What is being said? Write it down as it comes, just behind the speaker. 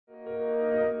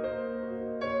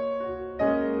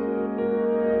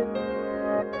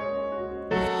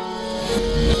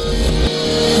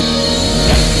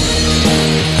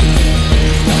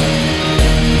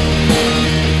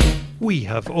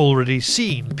have already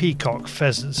seen peacock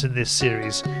pheasants in this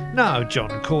series. Now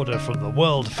John Corder from the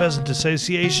World Pheasant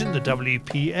Association, the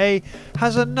WPA,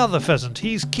 has another pheasant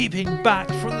he's keeping back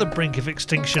from the brink of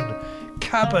extinction,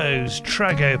 Cabot's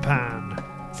Tragopan.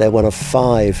 They're one of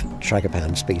 5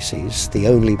 Tragopan species, the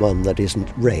only one that isn't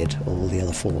red. All the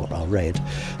other 4 are red.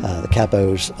 The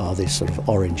Cabots are this sort of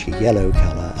orangey yellow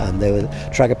colour, and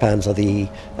Tragopans are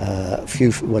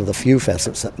one of the few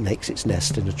pheasants that makes its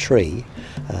nest in a tree,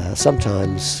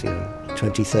 sometimes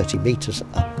 20-30 metres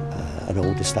up an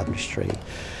old established tree.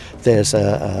 There's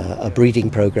a breeding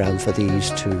programme for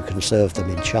these to conserve them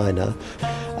in China,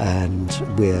 and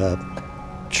we're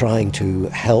trying to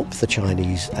help the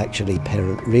Chinese actually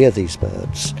parent rear these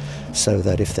birds, so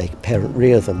that if they parent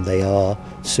rear them, they are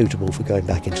suitable for going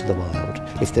back into the wild.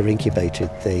 If they're incubated,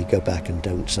 they go back and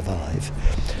don't survive.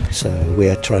 So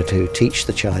we're trying to teach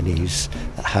the Chinese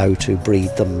how to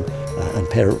breed them and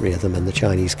parent rear them, and the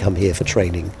Chinese come here for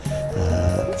training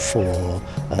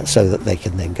so that they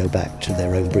can then go back to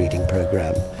their own breeding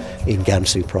program in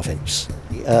Gansu province.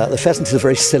 The pheasant is a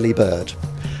very silly bird,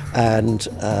 and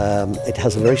it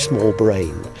has a very small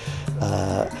brain.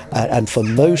 And for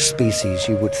most species,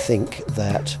 you would think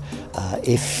that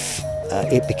if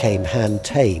it became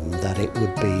hand-tamed, that it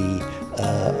would be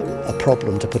a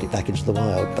problem to put it back into the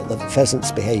wild. But the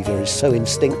pheasant's behaviour is so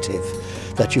instinctive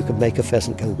that you can make a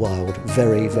pheasant go wild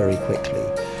very, very quickly.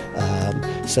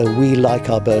 So we like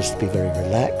our birds to be very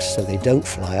relaxed, so they don't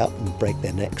fly up and break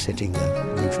their necks hitting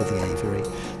the roof of the aviary.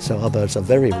 So our birds are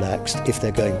very relaxed. If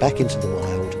they're going back into the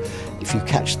wild, if you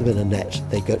catch them in a net,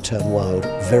 they turn wild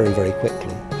very, very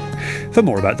quickly. For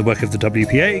more about the work of the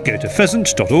WPA, go to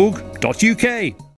pheasant.org.uk.